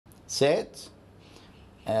set,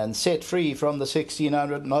 and set free from the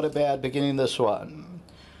 1600. Not a bad beginning, this one.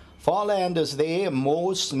 Farland is there.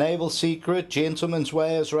 Morse, Naval Secret, Gentleman's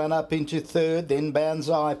Way has run up into third. Then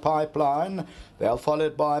Banzai Pipeline. They're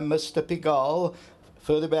followed by Mr. Pigalle.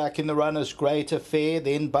 Further back in the run is Great Affair,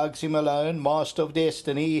 then Bugsy Malone, Master of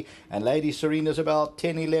Destiny, and Lady Serena's about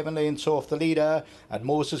 10-11 lengths off the leader. And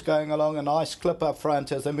Morse is going along a nice clip up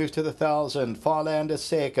front as they move to the 1,000. Farland is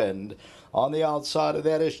second. On the outside of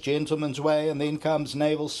that is Gentleman's Way, and then comes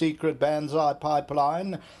Naval Secret, Banzai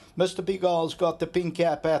Pipeline. Mr. Pigalle's got the pink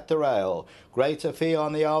cap at the rail. Great Affair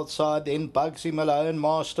on the outside, then Bugsy Malone,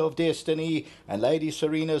 Master of Destiny, and Lady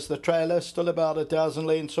Serena's the trailer, still about a dozen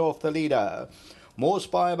lengths off the leader. Morse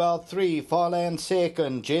by about 3, Farland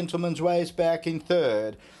second, Gentleman's Way's back in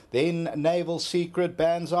third. Then Naval Secret,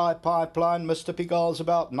 Banzai Pipeline, Mr. Pigalle's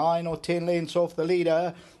about 9 or 10 lengths off the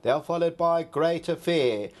leader. They're followed by Great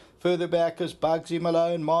Affair. Further back is Bugsy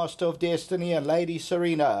Malone, Master of Destiny, and Lady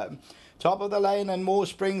Serena. Top of the lane, and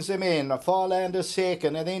Morse brings them in. Farland is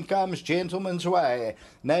second, and then comes Gentleman's Way.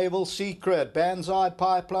 Naval Secret, Banzai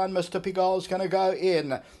Pipeline, Mr. Pigalle's going to go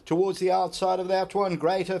in. Towards the outside of that one,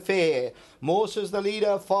 Great Affair. Morse is the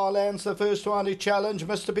leader. Farland's the first one to challenge.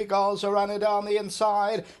 Mr. Pigalle's a runner down the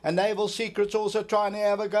inside, and Naval Secret's also trying to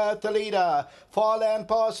have a go at the leader. Farland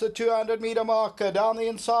past the 200-metre marker. Down the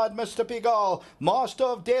inside, Mr. Pigalle. Master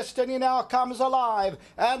of Destiny now comes alive,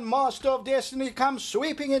 and Master of Destiny comes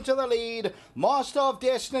sweeping into the lead. Master of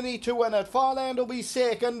Destiny to win it. Farland will be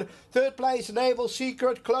second. Third place, Naval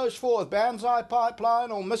Secret, close fourth. Banzai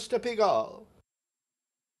Pipeline or Mr. Pigalle.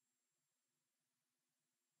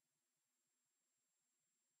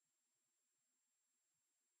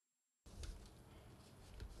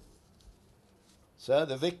 So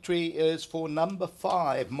the victory is for number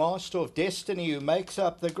 5, Master of Destiny, who makes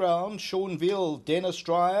up the ground. Seanville, Dennis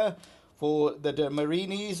Dreyer for the De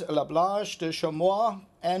Marinis, Lablage, De Chamois,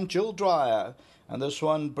 and Jill Dreyer. And this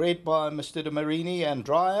one bred by Mr. De Marini and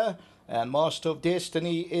Dreyer. And Master of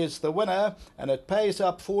Destiny is the winner, and it pays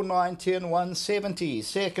up 490 and 170.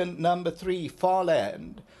 Second, number 3,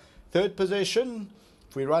 Farland. Third position,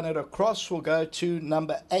 if we run it across, we'll go to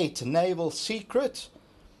number 8, Naval Secret.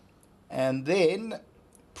 And then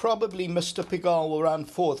probably Mr. Pigalle will run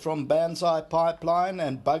fourth from Banzai Pipeline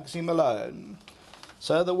and Bugsy Malone.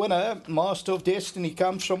 So the winner, Master of Destiny,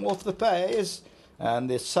 comes from off the pace, and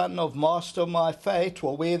the son of Master of My Fate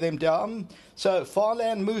will wear them down. So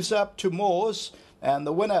Farland moves up to Morse, and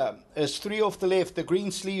the winner is 3 off the left, the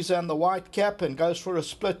green sleeves and the white cap, and goes for a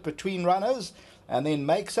split between runners, and then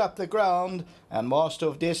makes up the ground, and Master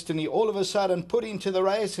of Destiny all of a sudden put into the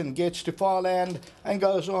race and gets to Farland and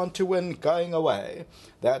goes on to win going away.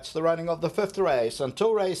 That's the running of the 5th race.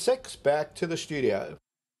 Until race 6, back to the studio.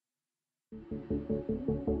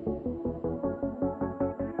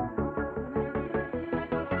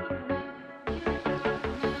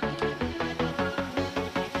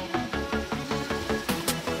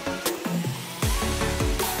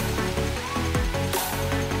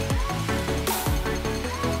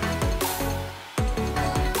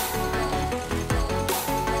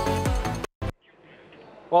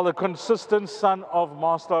 Well, the consistent son of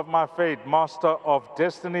Master of My Fate, Master of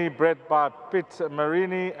Destiny, bred by Pitt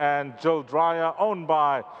Marini and Jill Dreyer, owned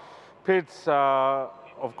by Pitt's,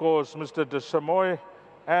 of course, Mr. De Chamois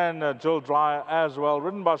and Jill Dreyer as well,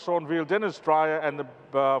 ridden by Seanville, Dennis Dreyer, and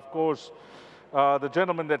of course, the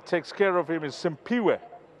gentleman that takes care of him is Simpiwe.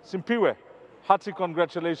 Simpiwe, hearty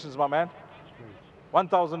congratulations, my man.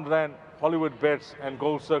 1,000 Rand, Hollywoodbets and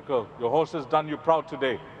Gold Circle. Your horse has done you proud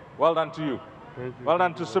today. Well done to you. Well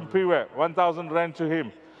done to Simpiwe, 1,000 Rand to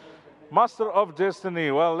him. Master of Destiny,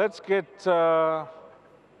 well, let's get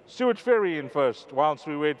Stuart Ferry in first whilst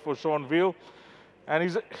we wait for Seanville. And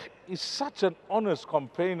he's such an honest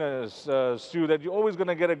campaigner, Stu, that you're always going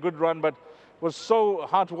to get a good run, but it was so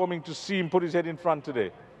heartwarming to see him put his head in front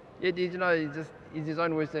today. Yeah, you know, he's his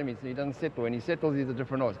own worst enemy, so he doesn't settle. When he settles, he's a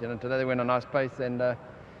different horse. You know, today they went a nice pace, and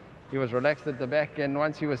he was relaxed at the back, and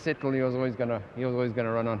once he was settled, he was always going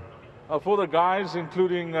to run on. For the guys,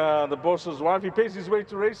 including the boss's wife, he pays his way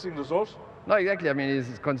to racing, this horse. No, exactly. I mean,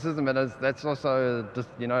 he's consistent, but that's also just,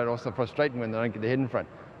 you know, also frustrating when they don't get their head in front.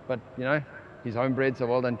 But, you know, he's homebred, so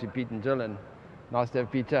well done to Pete and Jill, and nice to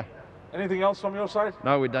have Peter. Anything else from your side?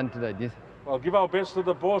 No, we're done today, yes. Well, give our best to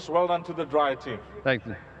the boss. Well done to the Dreyer team. Thank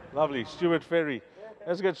you. Lovely. Stuart Ferry.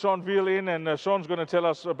 Let's get Seanville in, and Sean's going to tell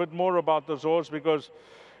us a bit more about this horse because,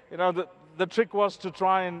 you know, the trick was to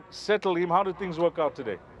try and settle him. How did things work out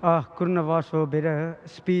today? Couldn't have asked for better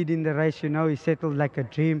speed in the race, you know. He settled like a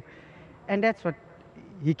dream. And that's what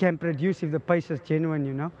he can produce if the pace is genuine,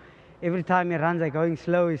 you know. Every time he runs, like going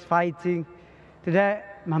slow, he's fighting. Today,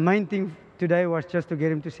 my main thing today was just to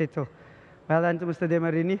get him to settle. Well done to Mr. De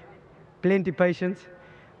Marini. Plenty patience.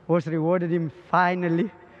 Was rewarded him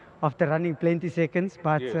finally after running plenty seconds.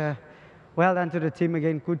 But Yes. well done to the team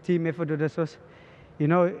again. Good team effort with this horse. You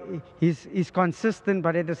know, he's consistent,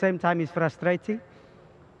 but at the same time, he's frustrating.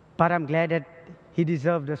 But I'm glad that he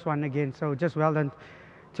deserved this one again. So just well done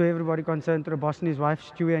to everybody concerned, to the boss and his wife,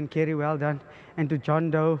 Stewie and Kerry, well done. And to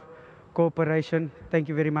John Doe Corporation, thank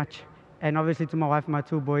you very much. And obviously to my wife and my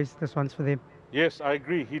two boys, this one's for them. Yes, I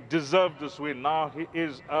agree. He deserved this win. Now he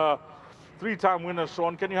is a three-time winner,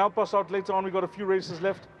 Sean. Can you help us out later on? We've got a few races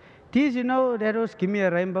left. Tease, you know, that was Give Me a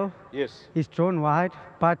Rainbow. Yes. He's drawn wide,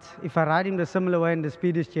 but if I ride him the similar way and the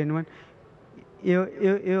speed is genuine,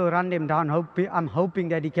 he'll run them down. I'm hoping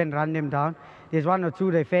that he can run them down. There's one or two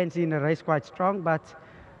they fancy in the race quite strong, but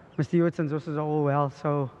Mr. Hewitt's horses are all well,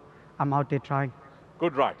 so I'm out there trying.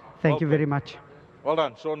 Good ride. Thank you very much. Well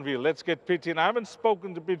done, Sean Veal. Let's get Pitt in. I haven't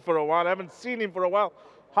spoken to Pitt for a while. I haven't seen him for a while.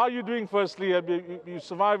 How are you doing, firstly? Are you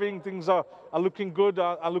surviving? Things are looking good,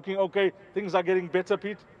 are looking okay? Things are getting better,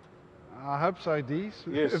 Pete? I hope so, Dees.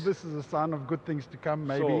 Yes. If this is a sign of good things to come,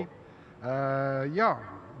 maybe. Yeah,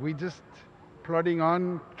 we just plodding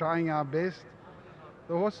on, trying our best.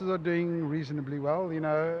 The horses are doing reasonably well, you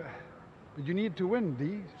know, but you need to win,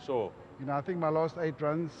 Dees. So, You know, I think my last 8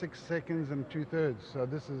 runs, 6 seconds and 2/3. So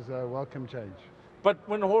this is a welcome change. but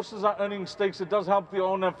when horses are earning stakes, it does help the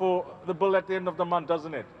owner for the bill at the end of the month,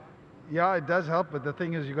 doesn't it? Yeah, it does help, but the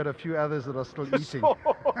thing is, you've got a few others that are still eating. So-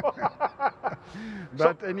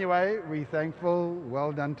 But anyway, we're thankful.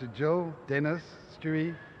 Well done to Jill, Dennis,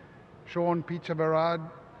 Stewie, Sean, Peter Barad.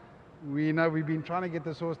 We know we've been trying to get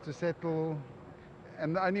this horse to settle,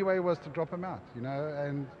 and the only way was to drop him out, you know,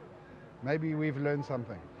 and maybe we've learned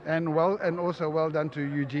something. And also well done to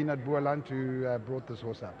Eugene at Boerland who brought this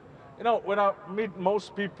horse up. You know, when I meet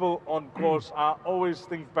most people on course, I always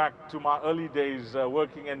think back to my early days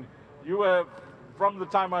working, and you were from the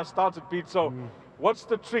time I started, Pete. So, what's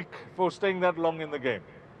the trick for staying that long in the game?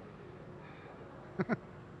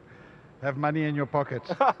 Have money in your pocket.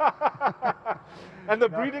 And the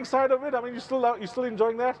breeding side of it, I mean, you still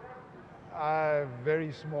enjoying that?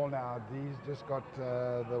 Very small now. He's just got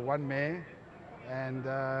the one mare, and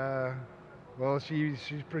well,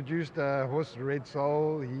 she's produced a horse, Red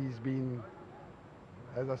Soul. He's been,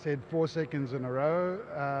 as I said, 4 seconds in a row.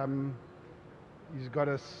 He's got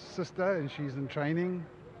a sister, and she's in training,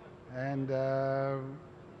 and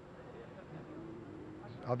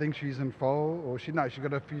I think she's in foal, or she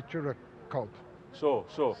got a Futura colt. So.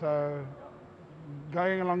 So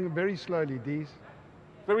going along very slowly, Dees.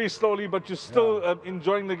 Very slowly, but you're still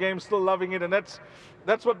enjoying the game, still loving it, and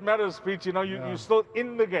that's what matters, Pete. You know, you're still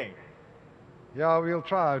in the game. Yeah, we'll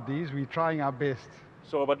try, Dees. We're trying our best.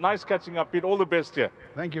 So, but nice catching up, Pete. All the best here.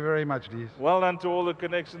 Thank you very much, Dees. Well done to all the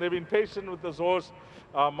connection. They've been patient with this horse,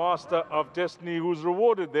 Master of Destiny, who's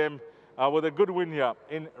rewarded them with a good win here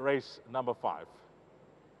in race number 5.